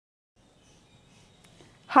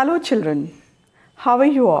Hello children, how are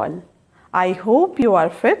you all? I hope you are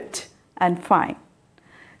fit and fine.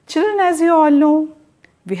 Children, as you all know,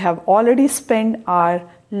 we have already spent our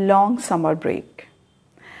long summer break.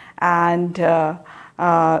 And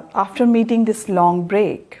after meeting this long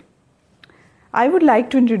break, I would like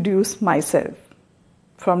to introduce myself.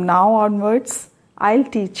 From now onwards, I'll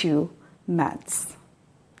teach you maths.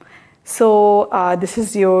 So this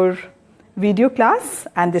is your video class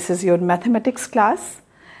and this is your mathematics class.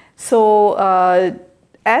 So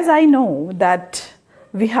as I know that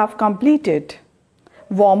we have completed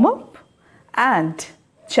warm-up and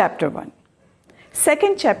chapter 1.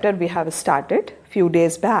 Second chapter we have started few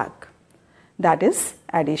days back, that is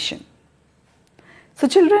addition. So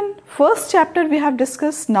children, first chapter we have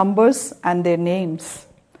discussed numbers and their names,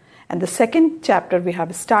 and the second chapter we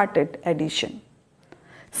have started addition.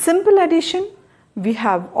 Simple addition we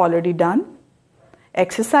have already done.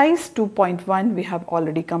 Exercise 2.1 we have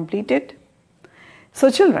already completed. So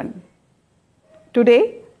children,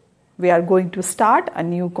 today we are going to start a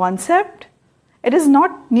new concept. It is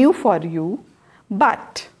not new for you,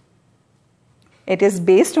 but it is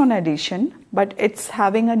based on addition, but it's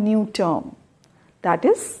having a new term, that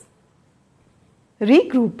is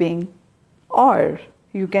regrouping, or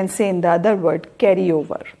you can say in the other word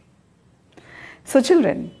carryover. So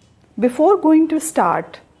children, before going to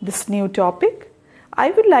start this new topic, I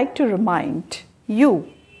would like to remind you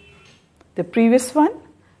the previous one,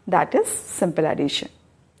 that is simple addition.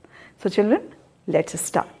 So children, let's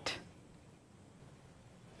start.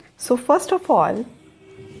 So first of all,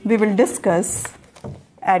 we will discuss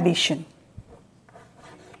addition.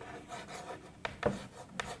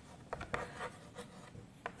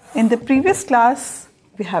 In the previous class,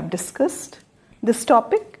 we have discussed this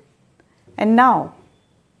topic, and now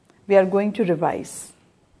we are going to revise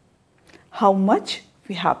how much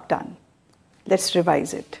we have done. Let's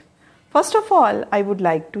revise it. First of all, I would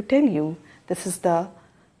like to tell you this is the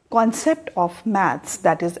concept of maths,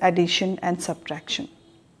 that is addition and subtraction.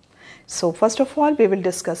 So first of all, we will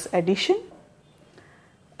discuss addition.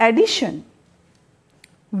 Addition,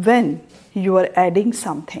 when you are adding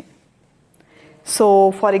something.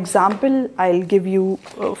 So for example, I'll give you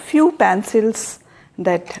a few pencils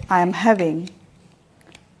that I am having.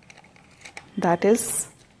 That is,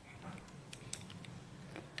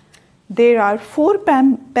 there are 4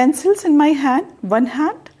 pencils in my hand, one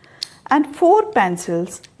hand, and 4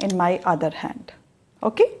 pencils in my other hand.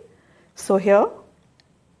 Okay? So here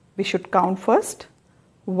we should count first.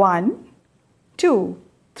 1, 2,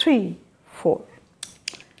 3, 4.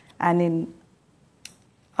 And in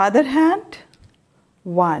other hand,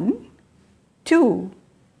 1, 2,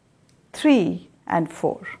 3, and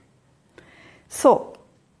 4. So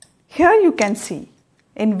here you can see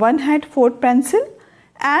in one hand 4 pencil,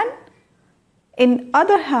 and in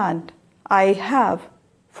other hand I have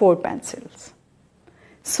 4 pencils.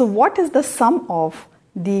 So what is the sum of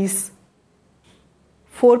these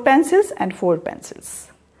 4 pencils and 4 pencils?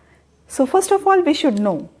 So first of all, we should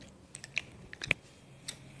know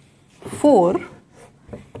 4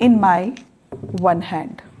 in my one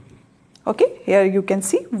hand. Okay, here you can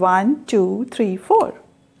see 1, 2, 3, 4.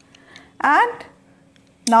 And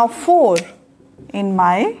now 4 in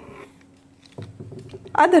my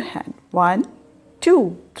other hand. 1,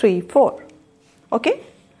 2, 3, 4. Okay.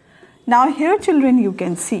 Now here children, you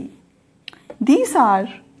can see these are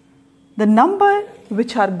the number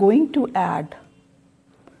which are going to add.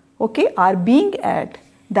 Okay, are being added.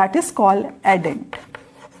 That is called addend.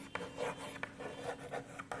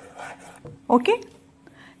 Okay.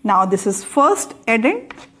 Now this is first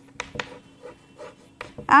addend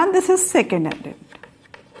and this is second addend.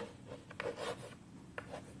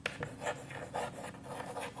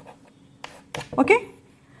 Okay.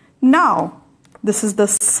 Now this is the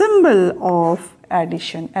symbol of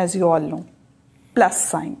addition, as you all know, plus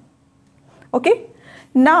sign. Okay.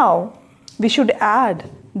 Now we should add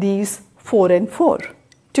these 4 and 4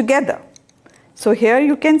 together. So here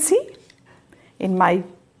you can see in my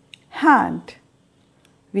hand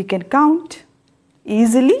we can count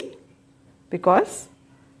easily because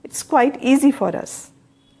it's quite easy for us.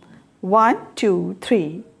 1, 2,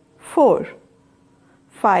 3, 4,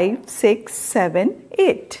 5, 6, 7,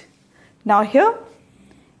 8. Now here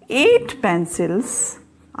 8 pencils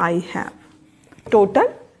I have. Total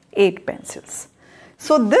 8 pencils.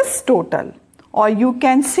 So this total, or you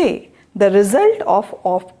can say the result of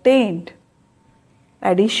obtained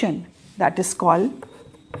addition, that is called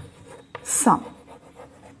sum.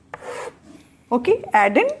 Okay,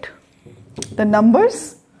 addend, the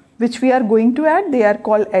numbers which we are going to add, they are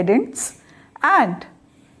called addends, and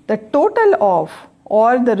the total of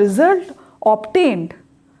or the result obtained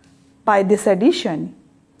by this addition.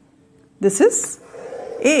 This is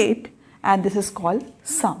 8 and this is called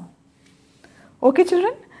sum. Okay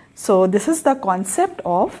children, so this is the concept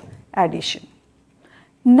of addition.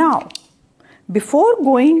 Now, before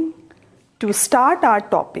going to start our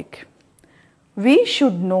topic, we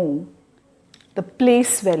should know the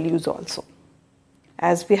place values also,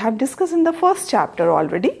 as we have discussed in the first chapter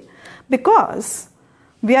already, because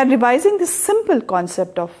we are revising this simple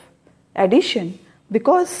concept of addition,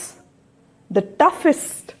 because the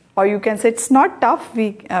toughest, or you can say it's not tough,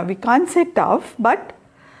 we can't say tough, but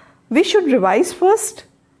we should revise first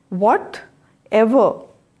whatever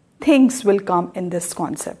things will come in this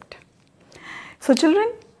concept. So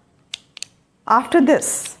children, after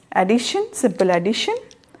this addition, simple addition,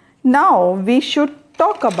 now we should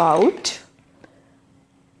talk about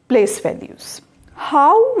place values.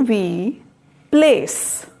 How we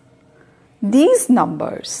place these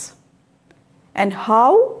numbers and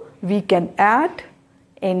how we can add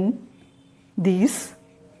in these,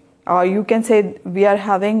 or you can say we are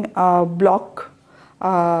having a block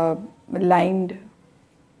lined.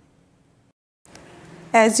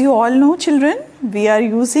 As you all know children, we are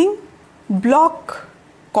using block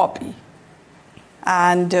copy,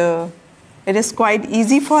 and it is quite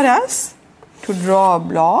easy for us to draw a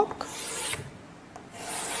block.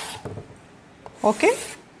 Okay,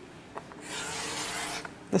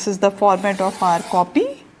 this is the format of our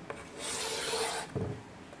copy.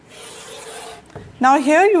 Now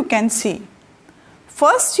here you can see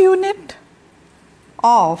first unit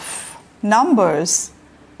of numbers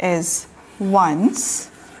is ones,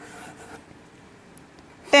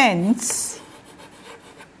 tens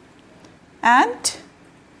and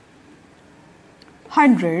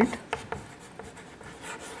hundred,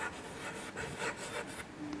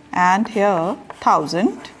 and here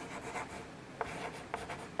thousand,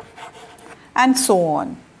 and so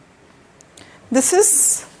on. This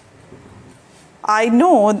is, I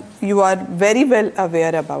know you are very well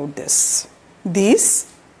aware about this,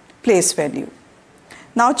 these place value.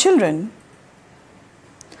 Now children,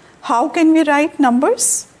 how can we write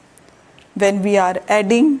numbers when we are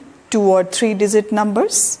adding 2 or 3 digit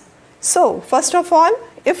numbers? So first of all,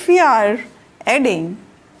 if we are adding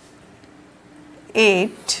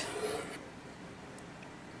 8,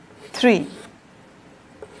 3,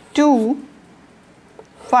 2,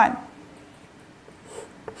 1.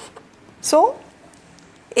 So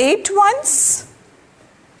 8 ones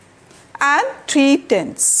and 3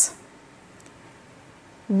 tens,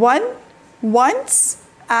 1 ones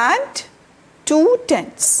and 2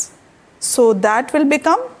 tens. So that will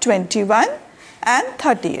become 21 and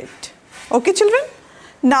 38. Okay children.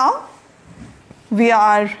 Now we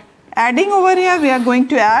are adding over here, we are going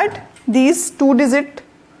to add these 2 digit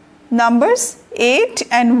numbers 8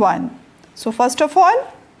 and 1. So first of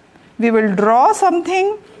all, we will draw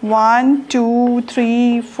something 1, 2,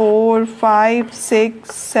 3, 4, 5,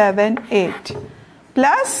 6, 7, 8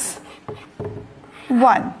 plus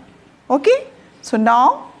 1. Okay. So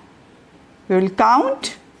now we will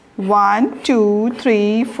count 1, 2,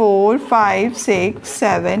 3, 4, 5, 6,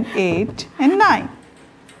 7, 8 and 9.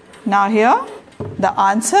 Now here the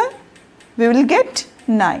answer we will get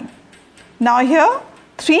 9. Now here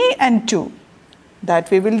 3 and 2, that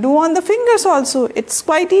we will do on the fingers also. It's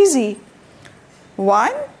quite easy.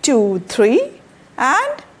 1, 2, 3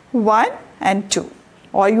 and 1 and 2.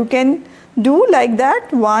 Or you can do like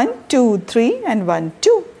that 1, 2, 3 and 1,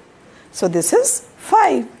 2. So this is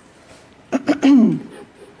 5.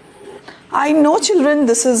 I know children,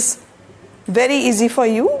 this is very easy for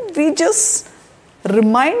you. We just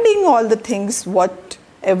reminding all the things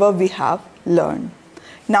whatever we have learned.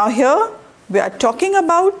 Now here we are talking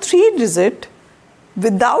about 3 digit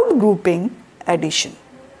without grouping addition.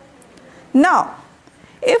 Now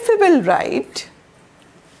if we will write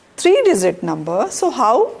 3 digit number, so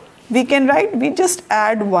how we can write? We just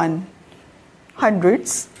add 1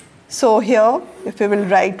 hundreds. So here if we will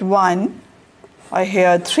write 1 or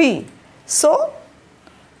here 3. So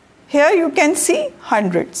here you can see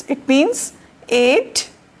hundreds. It means 8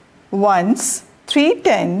 ones, 3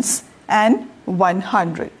 tens and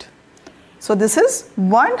 100. So this is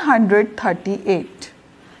 138.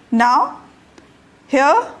 Now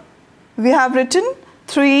here we have written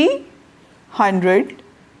 300,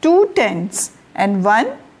 2 tens and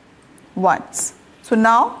 1 ones. So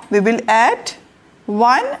now we will add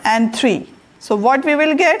 1 and 3. So what we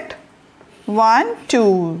will get? 1,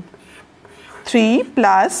 2, 3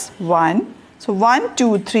 plus 1. So 1,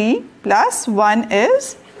 2, 3 plus 1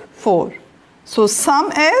 is 4. So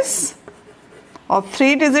sum is of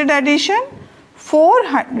 3 digit addition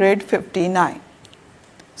 459.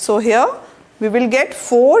 So here we will get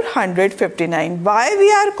 459. Why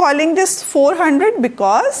we are calling this 400?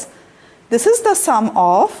 Because this is the sum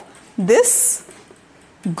of this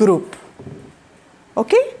group.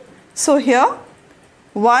 Okay, so here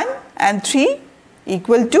 1 and 3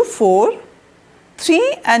 equal to 4,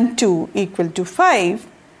 3 and 2 equal to 5,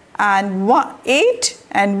 and 8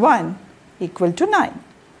 and 1 equal to 9.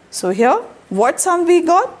 So here what sum we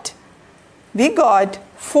got? We got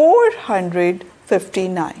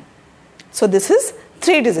 459. So this is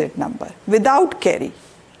 3-digit number without carry.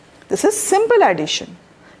 This is simple addition.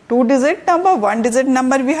 2-digit number, 1-digit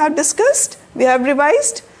number we have discussed, we have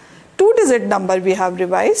revised. 2-digit number we have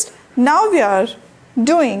revised. Now we are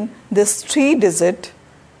doing this 3-digit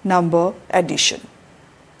number addition.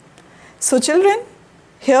 So children,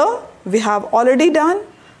 here we have already done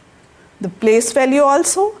the place value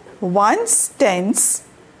also, ones, tens,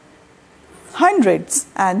 hundreds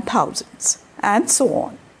and thousands and so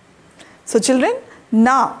on. So children,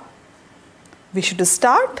 now we should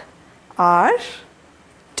start our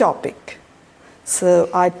topic. So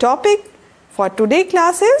our topic for today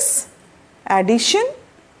class is addition,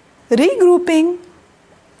 regrouping,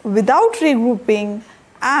 without regrouping,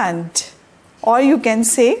 and or you can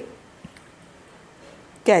say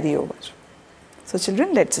carryover. So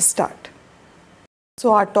children, let's start.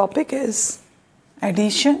 So our topic is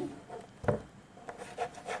addition,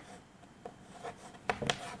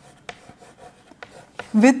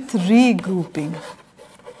 with regrouping.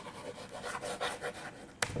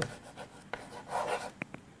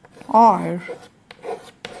 Or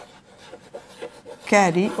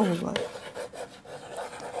carry over.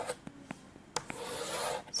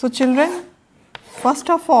 So children, first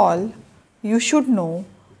of all, you should know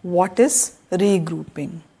what is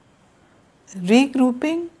regrouping.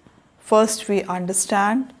 Regrouping, first we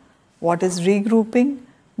understand what is regrouping,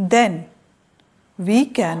 then we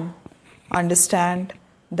can understand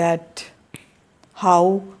that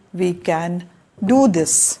how we can do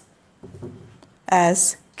this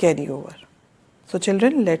as carryover. So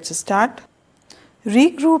children, let's start.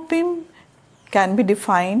 Regrouping can be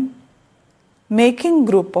defined making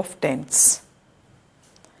group of tens.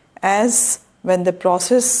 As when the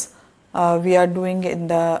process we are doing in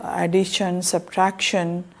the addition,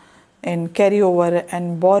 subtraction, in carryover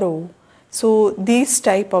and borrow, so these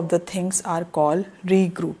type of the things are called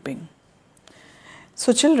regrouping.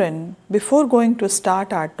 So children, before going to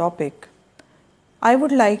start our topic, I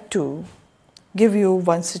would like to give you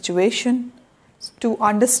one situation to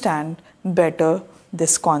understand better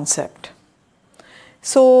this concept.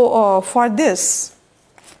 So for this,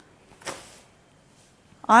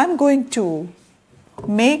 I am going to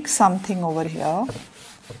make something over here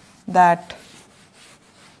that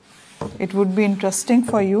it would be interesting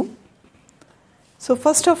for you. So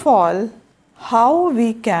first of all, how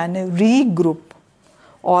we can regroup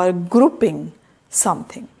or grouping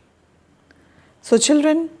something. So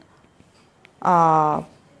children,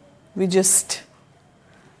 we just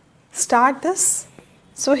start this.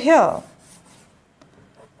 So here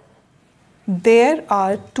there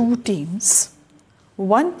are two teams.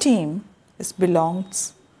 One team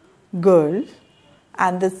belongs girl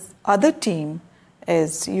and this other team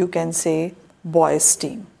is, you can say, boys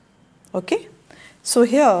team. Okay, so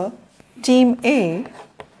here team A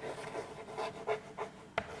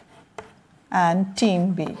and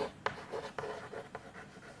team B.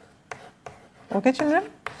 Okay children,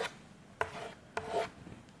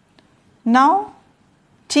 now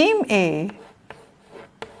team A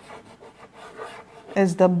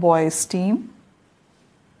is the boys team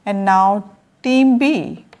and now team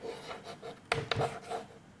B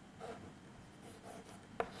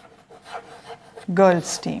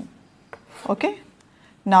girls team. Okay,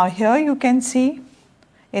 now here you can see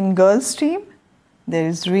in girls team there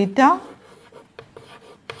is Rita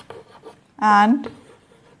and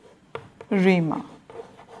Rima,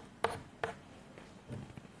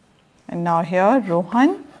 and now here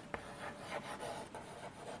Rohan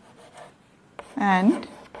and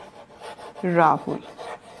Rahul.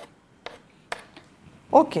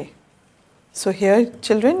 Okay, so here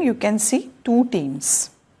children you can see two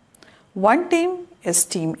teams. One team is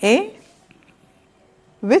team A,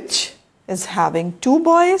 which is having two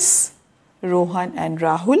boys, Rohan and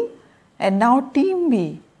Rahul, and now team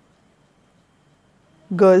B,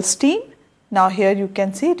 girls team. Now here you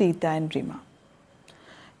can see Rita and Rima.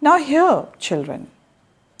 Now here children,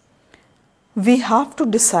 we have to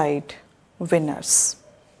decide winners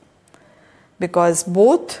because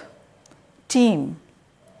both team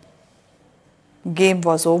game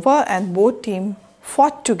was over and both team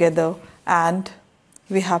fought together and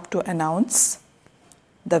we have to announce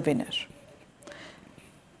the winner.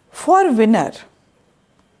 For winner,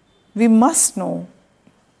 we must know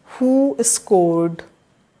who scored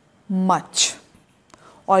much,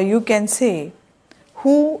 or you can say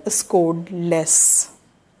who scored less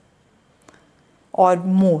or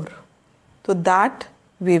more. So that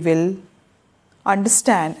we will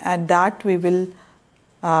understand, and that we will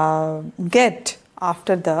get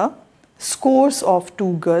after the scores of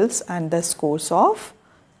 2 girls and the scores of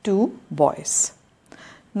 2 boys.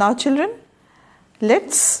 Now children,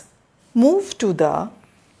 let's move to the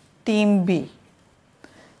team B.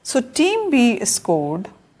 So team B scored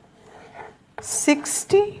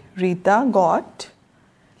 60, Rita got,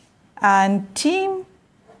 and team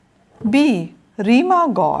B, Rima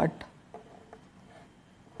got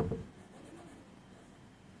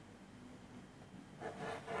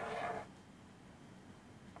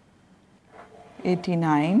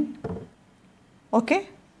 89. Okay,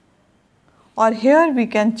 or here we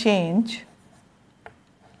can change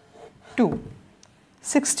 2,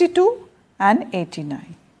 62 and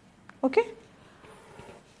 89. Okay,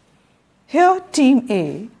 here team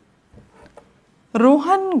A,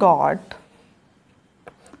 Rohan got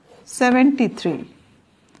 73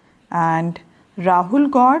 and Rahul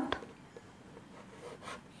got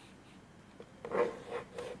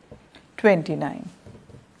 29.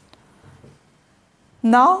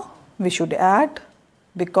 Now we should add,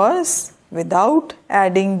 because without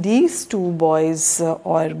adding these 2 boys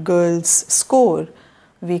or girls score,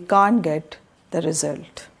 we can't get the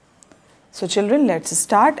result. So children, let's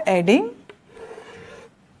start adding.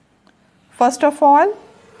 First of all,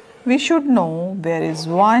 we should know where is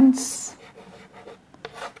ones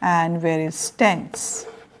and where is tens.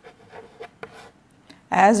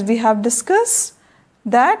 As we have discussed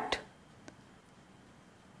that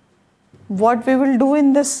what we will do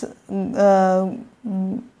in this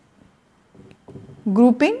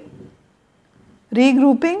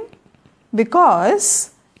regrouping,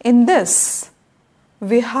 because in this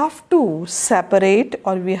we have to separate,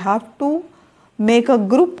 or we have to make a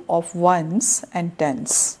group of ones and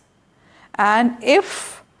tens. And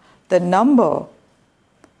if the number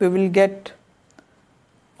we will get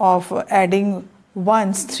of adding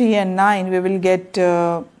ones, 3 and 9, we will get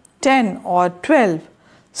 10 or 12.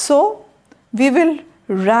 So we will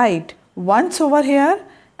write ones over here,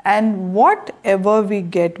 and whatever we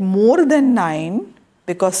get more than 9,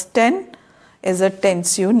 because 10 is a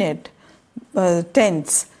tens unit,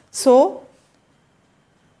 tens. So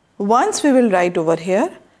ones we will write over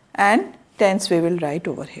here and tens we will write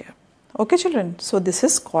over here. Okay children, so this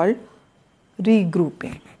is called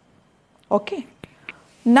regrouping. Okay,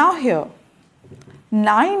 now here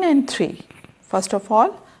 9 and 3, first of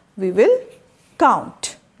all we will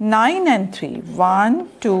count 9 and 3, 1,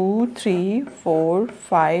 2, 3, 4,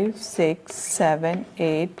 5, 6, 7,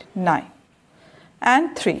 8, 9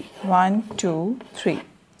 and 3, 1, 2, 3.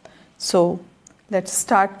 So let's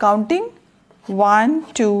start counting.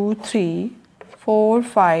 1, 2, 3, 4,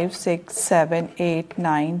 5, 6, 7, 8,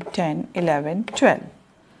 9, 10, 11, 12.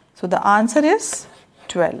 So the answer is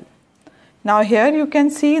 12. Now here you can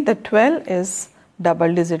see the 12 is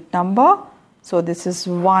double digit number. So this is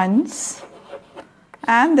ones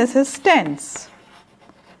and this is tens.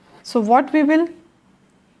 So what we will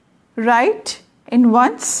write in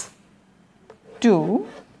ones? 2,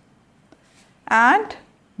 and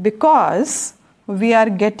because we are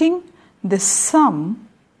getting this sum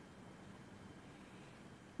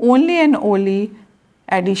only and only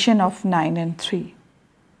addition of 9 and 3.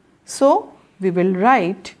 So we will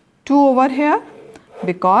write 2 over here,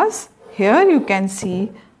 because here you can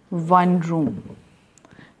see 1 room.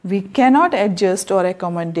 We cannot adjust or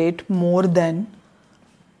accommodate more than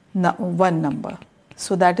 1 number.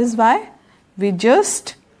 So that is why we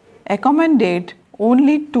just accommodate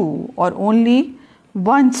only 2 or only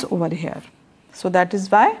ones over here. So that is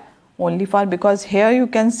why only for, because here you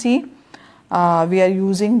can see we are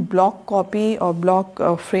using block copy or block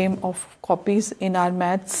frame of copies in our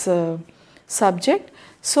maths subject.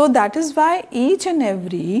 So that is why each and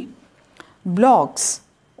every blocks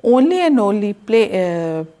only and only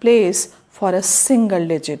place for a single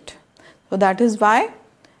digit. So that is why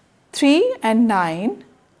 3 and 9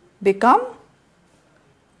 become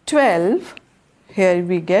 12. Here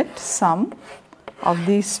we get sum of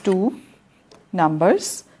these 2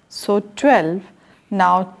 numbers. So 12.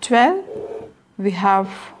 Now 12 we have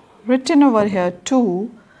written over here 2,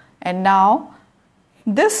 and now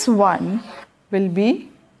this one will be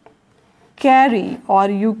carry, or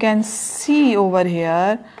you can see over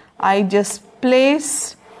here I just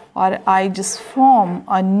place or I just form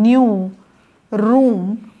a new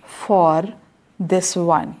room for this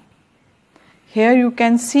one. Here you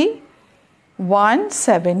can see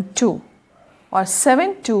 172 or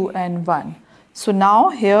 7, 2 and 1. So now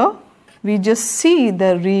here we just see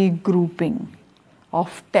the regrouping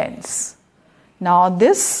of tens. Now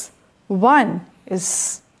this 1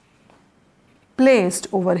 is placed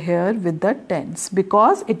over here with the tens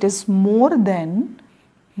because it is more than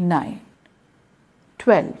 9.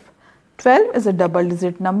 12. 12 is a double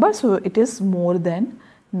digit number, so it is more than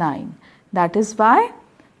 9. That is why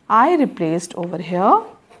I replaced over here.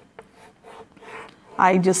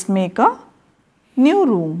 I just make a new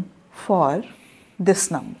room for this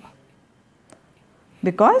number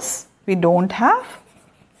because we don't have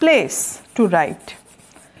place to write.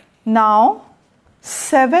 Now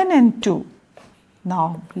 7 and 2.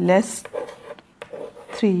 Now less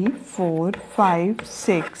 3, 4, 5,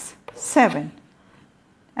 6, 7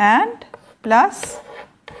 and plus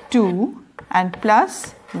 2 and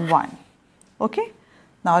plus 1. Okay.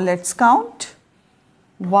 Now let's count.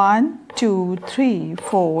 1, 2, 3,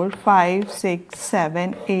 4, 5, 6,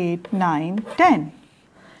 7, 8, 9, 10.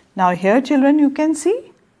 Now here children you can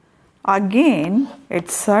see again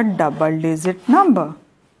it's a double digit number.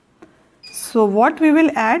 So what we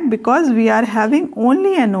will add, because we are having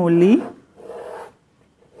only and only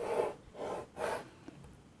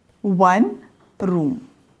one room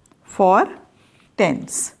for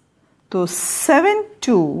tens. So 7,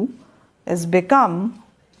 2 is become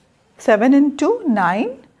 7 and 2,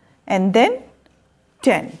 9 and then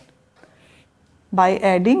 10. By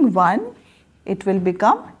adding 1 it will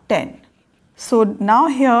become 10. So now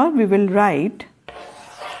here we will write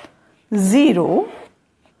 0,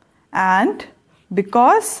 and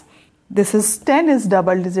because this is 10 is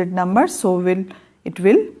double digit number, so it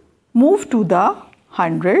will move to the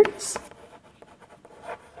hundreds.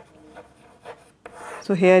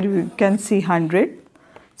 So here you can see 100.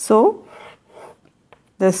 So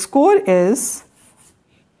the score is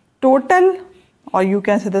total, or you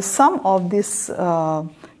can say the sum of these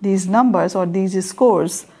numbers or these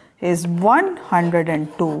scores is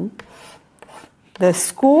 102. The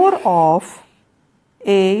score of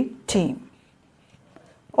A team.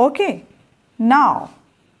 Okay, now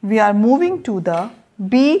we are moving to the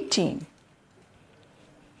B team.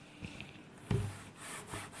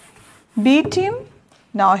 B team,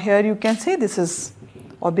 now here you can see this is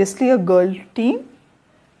obviously a girl team.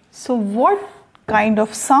 So what kind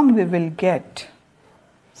of sum we will get?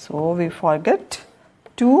 So we forget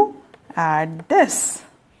to add this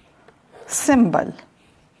symbol.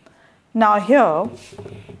 Now here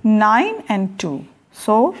 9 and 2.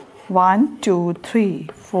 So 1, 2, 3,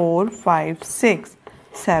 4, 5, 6,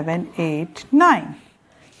 7, 8, 9.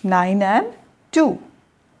 9 and 2.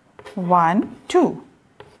 1, 2.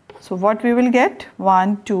 So what we will get?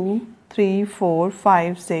 1, 2, 3, 4,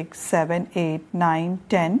 5, 6, 7, 8, 9,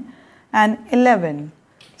 10 and 11.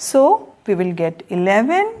 So we will get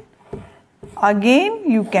 11. Again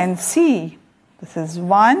you can see this is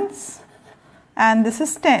ones and this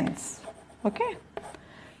is tens. Okay.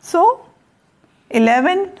 So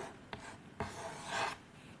 11,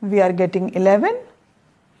 we are getting 11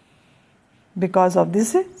 because of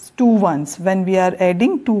this is 2 ones. When we are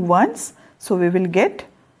adding 2 ones, so we will get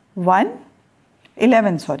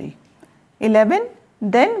 11, sorry. 11,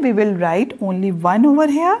 then we will write only 1 over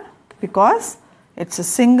here because it's a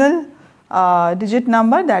single digit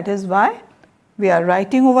number. That is why we are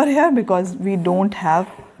writing over here, because we don't have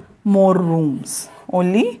more rooms.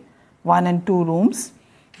 Only 1 and 2 rooms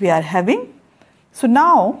we are having. So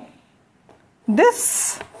now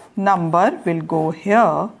this number will go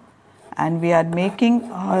here and we are making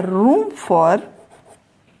a room for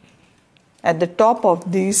at the top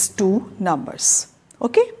of these 2 numbers.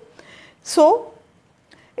 Okay. So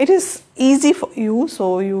it is easy for you,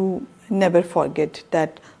 so you never forget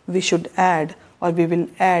that we should add, or we will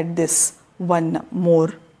add this one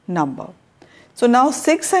more number. So now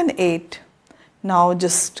 6 and 8. Now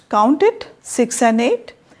just count it. 6 and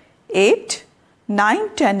 8. 8, 9,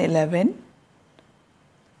 10, 11,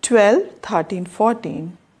 12, 13,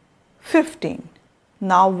 14, 15.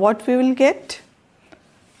 Now what we will get?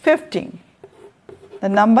 15. The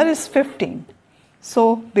number is 15.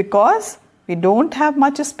 So because we don't have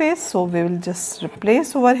much space, so we will just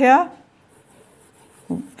replace over here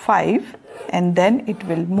 5 and then it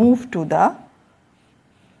will move to the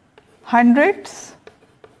hundreds.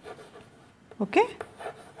 Okay,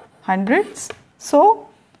 hundreds. So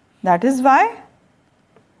that is why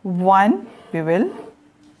 1 we will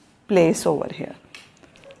place over here.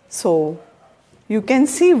 So you can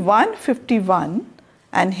see 151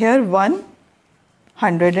 and here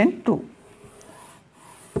 102.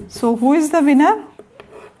 So who is the winner?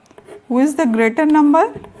 Who is the greater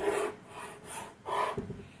number?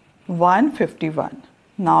 151.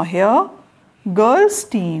 Now here girls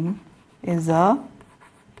team is a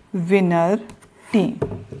winner team.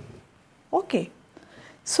 Okay.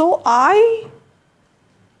 So I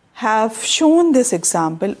have shown this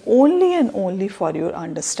example only and only for your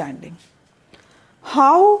understanding.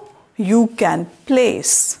 How you can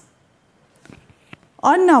place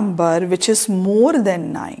a number which is more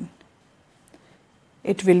than 9.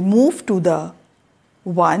 It will move to the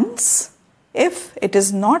ones. If it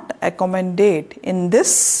is not accommodate in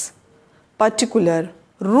this particular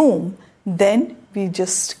room, then we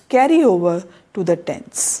just carry over to the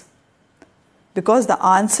tens. Because the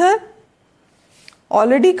answer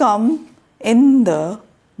already come in the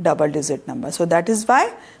double digit number. So that is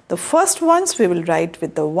why the first ones we will write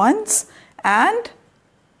with the ones, and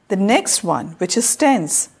the next one, which is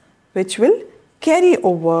tens, which will carry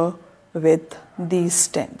over with these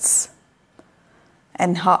tens.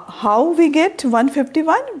 And how we get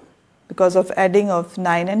 151? Because of adding of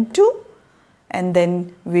 9 and 2, and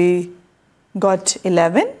then we got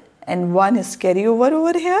 11 and 1 is carry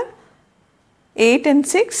over here. 8 and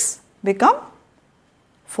 6 become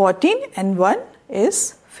 14 and 1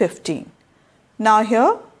 is 15. Now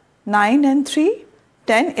here 9 and 3,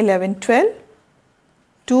 10, 11, 12,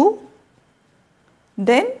 2,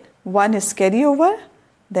 then 1 is carry over,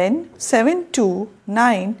 then 7, 2,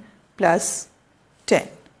 9 plus 10.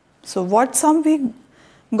 So what sum we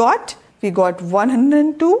got? We got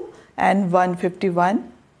 102 and 151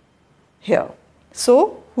 here.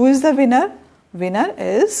 So who is the winner? Winner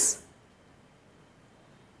is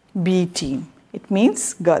B team. It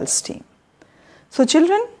means girls team. So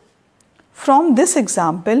children, from this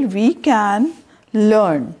example we can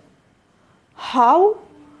learn how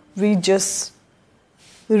we just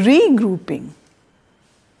regrouping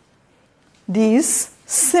these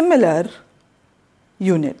similar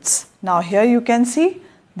units. Now here you can see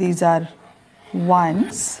these are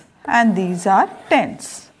ones and these are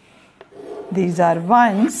tens. These are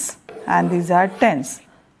ones and these are tens.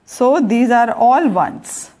 So these are all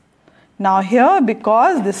ones. Now here,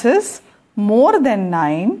 because this is more than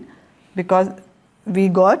 9, because we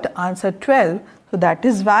got answer 12, so that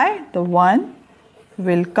is why the 1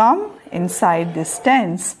 will come inside this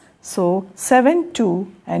tens. So 7,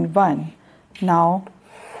 2 and 1. Now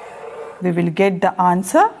we will get the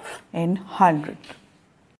answer in 100.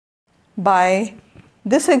 By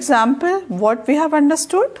this example, what we have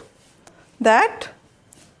understood? That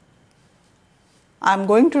I am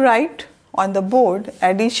going to write on the board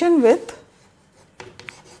addition with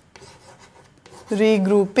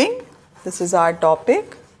regrouping. This is our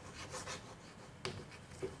topic.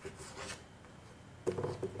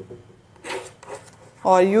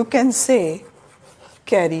 Or you can say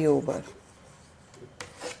carry over.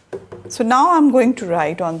 So now I am going to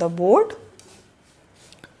write on the board.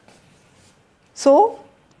 So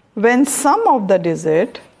when sum of the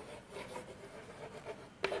digit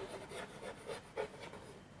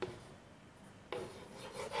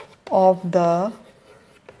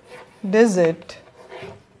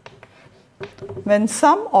when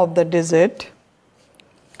sum of the digit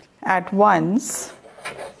at ones,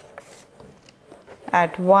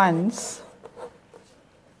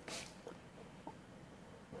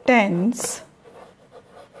 tens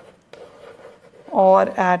or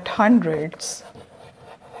at hundreds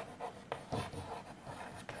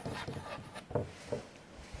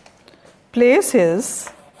places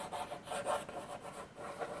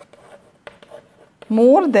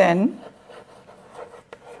more than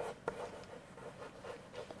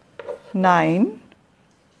 9,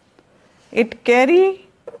 it carry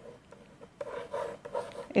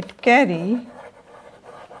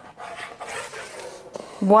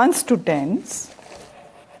ones to tens,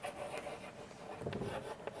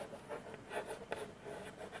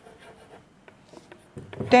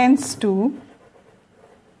 tens to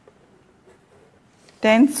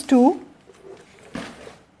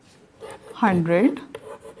 100,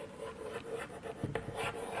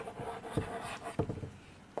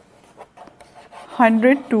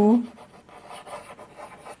 to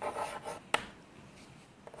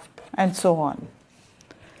and so on.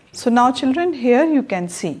 So now children, here you can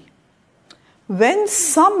see when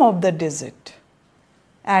sum of the digit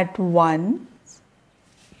at ones,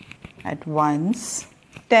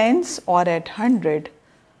 tens or at 100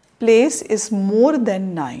 place is more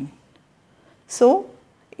than 9. So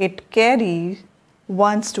it carries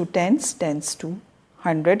ones to tens, tens to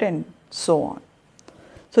 100 and so on.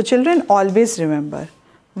 So children, always remember,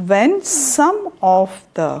 when sum of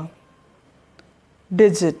the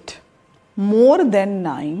digit more than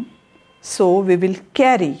 9, so we will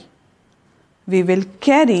carry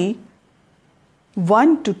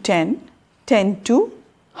 1 to 10, 10 to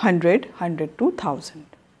 100, 100 to 1000.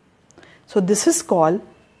 So this is called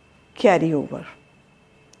carryover.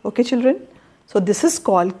 Okay children? So this is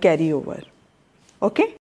called carryover.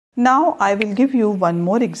 Okay? Now I will give you one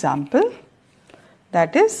more example,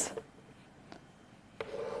 that is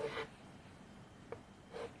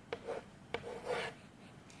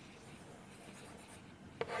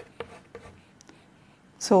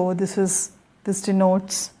this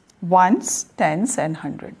denotes ones, tens and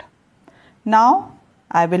 100. Now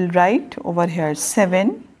I will write over here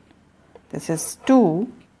 7, this is 2,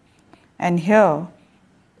 and here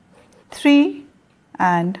 3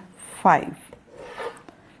 and 5.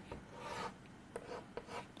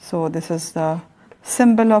 So this is the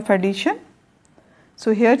symbol of addition.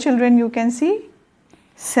 So here children you can see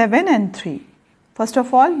 7 and 3. First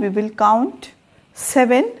of all we will count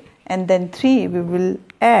 7 and then 3 we will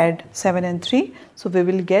add 7 and 3. So we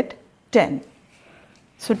will get 10.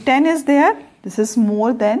 So 10 is there. This is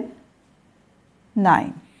more than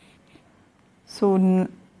 9. So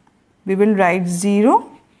we will write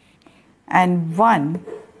 0 and 1.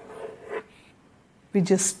 We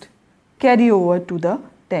just carry over to the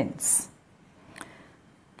tens.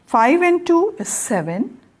 5 and 2 is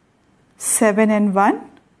 7. 7 and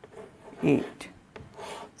 1, 8.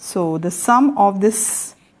 So the sum of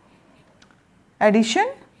this addition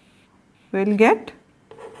will get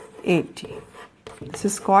 80. This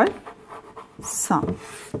is called sum.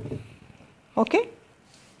 Okay.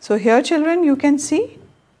 So here children you can see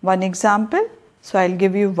one example. So I will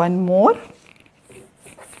give you one more.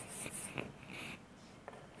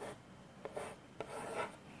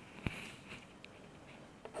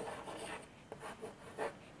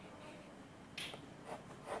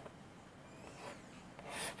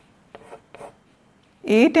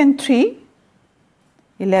 Eight and 3,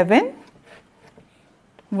 11.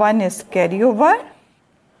 1 is carryover.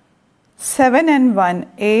 7 and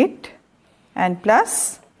 1, 8, and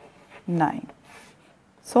plus 9.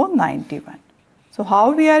 So 91. So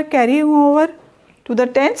how we are carrying over to the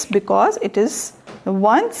tens? Because it is the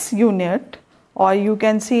ones unit, or you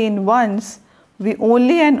can see in ones we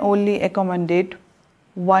only and only accommodate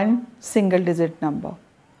one single digit number.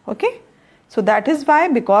 Okay. So that is why,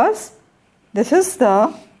 because this is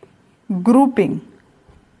the grouping,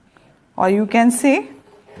 or you can say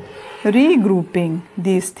regrouping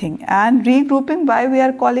these things. And regrouping, why we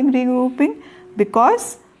are calling regrouping?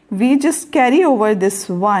 Because we just carry over this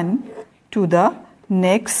 1 to the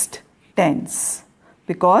next tens,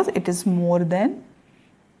 because it is more than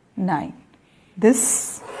 9.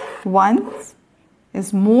 This 1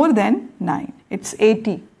 is more than 9. It's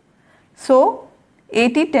 80. So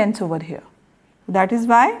 80 tens over here. That is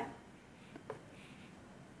why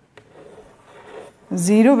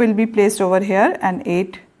 0 will be placed over here and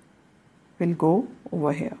 8 will go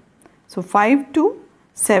over here. So 5 to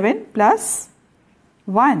 7 plus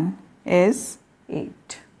 1 is 8.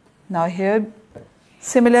 Now here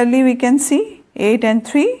similarly we can see 8 and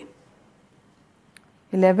 3,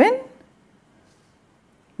 11.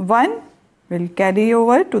 1 will carry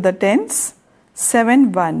over to the tens.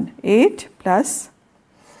 7, 1, 8 plus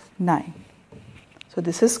 9. So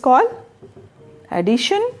this is called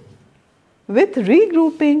addition with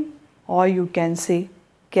regrouping, or you can say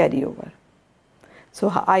carryover. So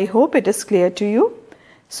I hope it is clear to you.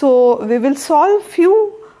 So we will solve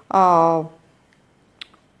few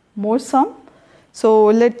more sum. So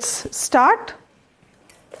let's start.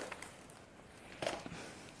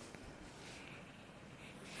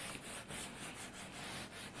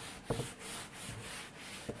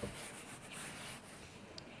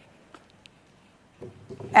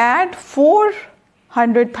 Add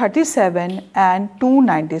 437 and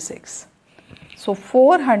 296. So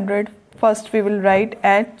 400, first we will write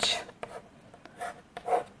HTO.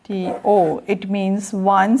 It means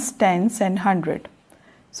ones, tens and 100.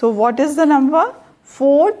 So what is the number?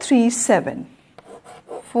 437.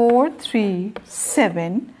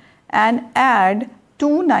 437 and add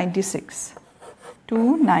 296.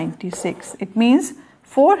 296. It means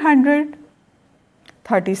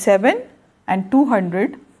 437 and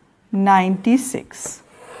 296.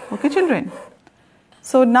 Okay children.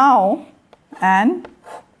 So now, and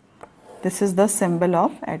this is the symbol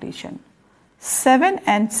of addition. 7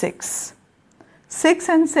 and 6. 6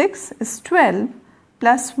 and 6 is 12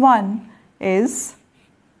 plus 1 is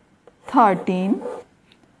 13.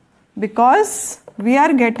 Because we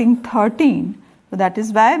are getting 13, so that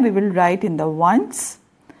is why we will write in the ones.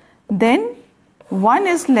 Then 1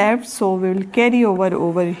 is left, so we will carry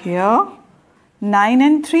over here. 9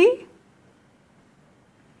 and 3,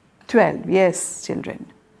 12. Yes children.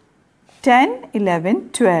 10, 11,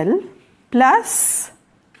 12. plus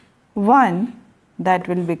 1, that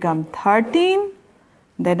will become 13.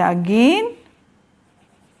 Then again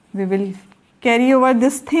we will carry over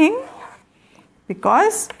this thing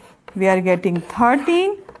because we are getting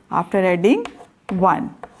 13 after adding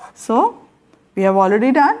 1. So we have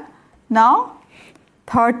already done. Now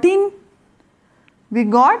 13 we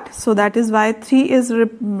got, so that is why 3 is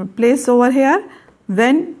placed over here.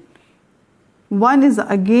 When 1 is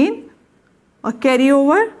again a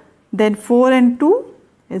carryover, then 4 and 2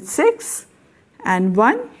 is 6 and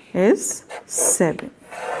 1 is 7.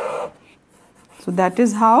 So that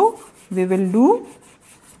is how we will do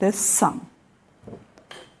this sum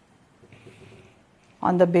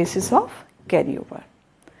on the basis of carryover.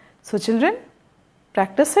 So children,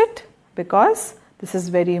 practice it because this is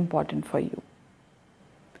very important for you.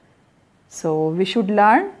 So we should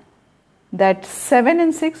learn that 7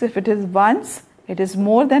 and 6, if it is ones, it is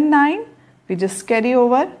more than 9, we just carry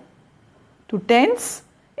over to tens.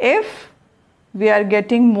 If we are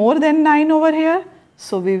getting more than 9 over here,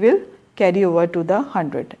 so we will carry over to the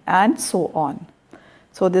 100 and so on.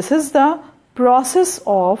 So this is the process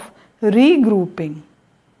of regrouping.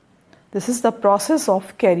 This is the process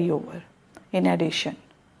of carryover in addition.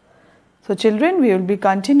 So children, we will be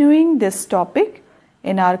continuing this topic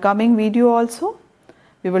in our coming video also.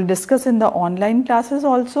 We will discuss in the online classes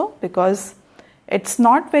also because it's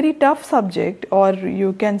not very tough subject, or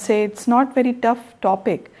you can say it's not very tough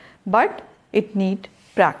topic, but it need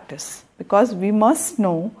practice because we must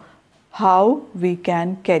know how we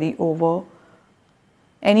can carry over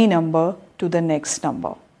any number to the next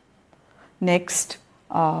number. Next,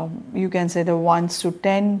 you can say the 1s to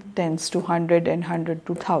 10, 10s to 100 and 100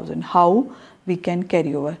 to 1000, how we can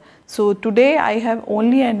carry over. So today I have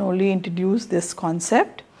only introduced this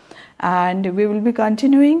concept, and we will be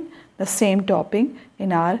continuing the same topic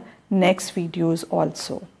in our next videos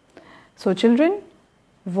also. So children,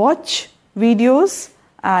 watch videos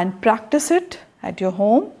and practice it at your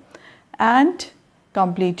home and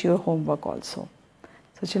complete your homework also.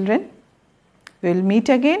 So children, we will meet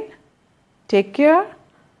again. Take care.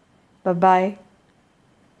 Bye-bye.